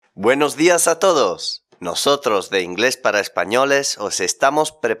Buenos días a todos. Nosotros de Inglés para Españoles os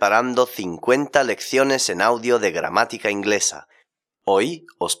estamos preparando 50 lecciones en audio de gramática inglesa. Hoy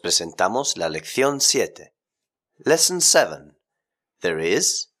os presentamos la lección 7. Lesson 7. There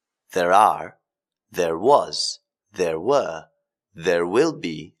is, there are, there was, there were, there will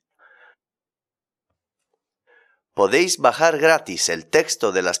be. Podéis bajar gratis el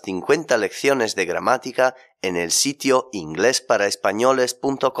texto de las 50 lecciones de gramática en el sitio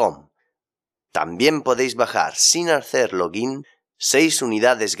inglesparaespañoles.com. También podéis bajar sin hacer login 6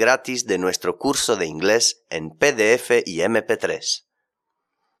 unidades gratis de nuestro curso de inglés en PDF y MP3.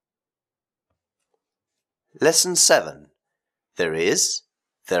 Lesson 7. There is,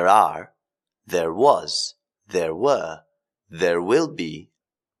 there are, there was, there were, there will be.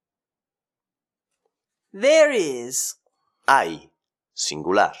 There is. Hay,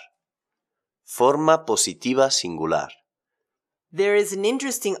 singular. Forma positiva singular. There is an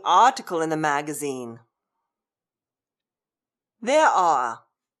interesting article in the magazine. There are.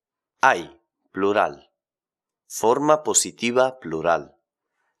 Hay, plural. Forma positiva plural.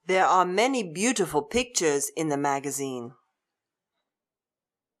 There are many beautiful pictures in the magazine.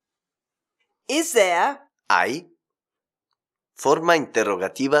 Is there? Hay. Forma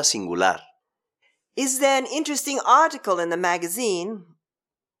interrogativa singular. Is there an interesting article in the magazine?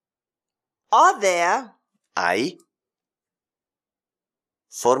 Are there? Hay.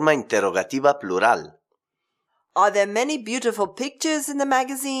 Forma interrogativa plural. Are there many beautiful pictures in the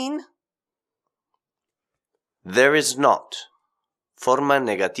magazine? There is not. Forma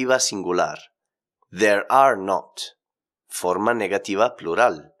negativa singular. There are not. Forma negativa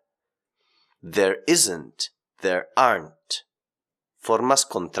plural. There isn't. There aren't. Formas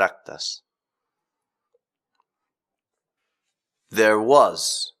contractas. There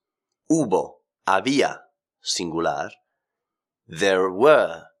was. Hubo. Había. Singular. There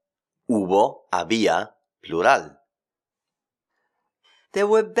were. Hubo. Había. Plural. There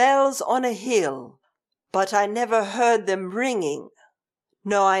were bells on a hill, but I never heard them ringing.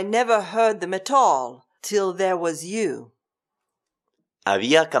 No, I never heard them at all, till there was you.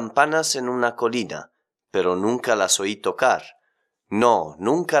 Había campanas en una colina, pero nunca las oí tocar. No,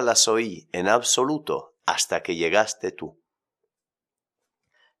 nunca las oí en absoluto hasta que llegaste tú.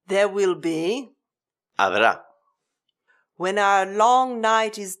 There will be. Habrá. When our long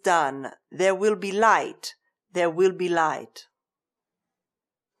night is done, there will be light. There will be light.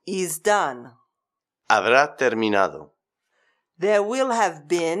 Is done. Habrá terminado. There will have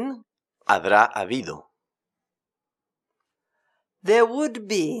been. Habrá habido. There would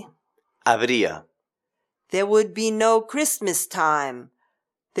be. Habría. There would be no Christmas time.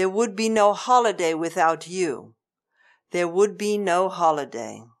 There would be no holiday without you. There would be no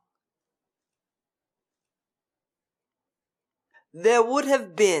holiday. There would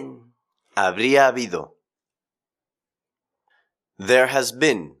have been. Habría habido. There has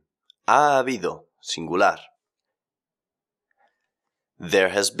been. Ha habido. Singular. There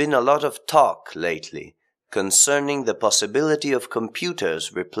has been a lot of talk lately concerning the possibility of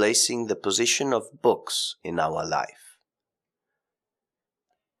computers replacing the position of books in our life.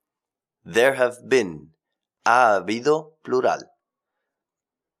 There have been. Ha habido. Plural.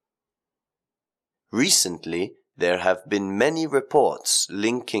 Recently, there have been many reports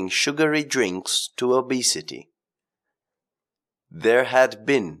linking sugary drinks to obesity. There had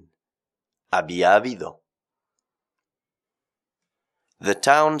been. Había habido. The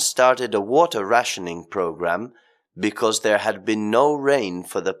town started a water rationing program because there had been no rain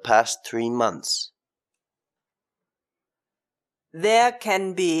for the past 3 months. There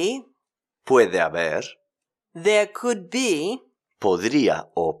can be. Puede haber. There could be. Podría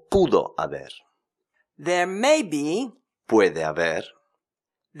o pudo haber. There may be. Puede haber.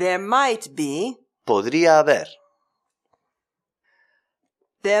 There might be. Podría haber.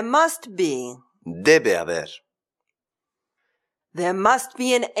 There must be. Debe haber. There must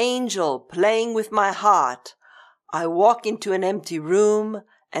be an angel playing with my heart. I walk into an empty room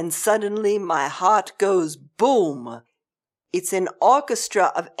and suddenly my heart goes boom. It's an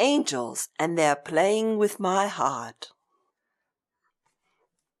orchestra of angels and they're playing with my heart.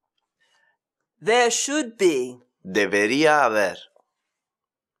 There should be. Debería haber.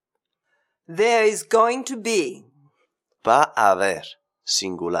 There is going to be. Va a haber.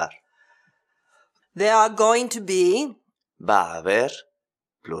 Singular. There are going to be. Va a haber.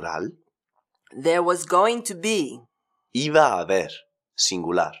 Plural. There was going to be. Iba a haber.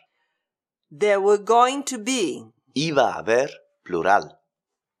 Singular. There were going to be. Iba a haber. Plural.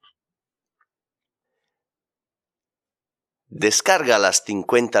 Descarga las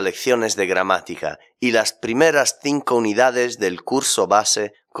 50 lecciones de gramática y las primeras 5 unidades del curso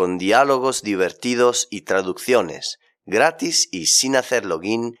base con diálogos divertidos y traducciones, gratis y sin hacer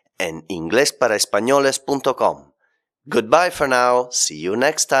login en inglesparaespañoles.com. Goodbye for now. See you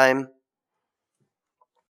next time.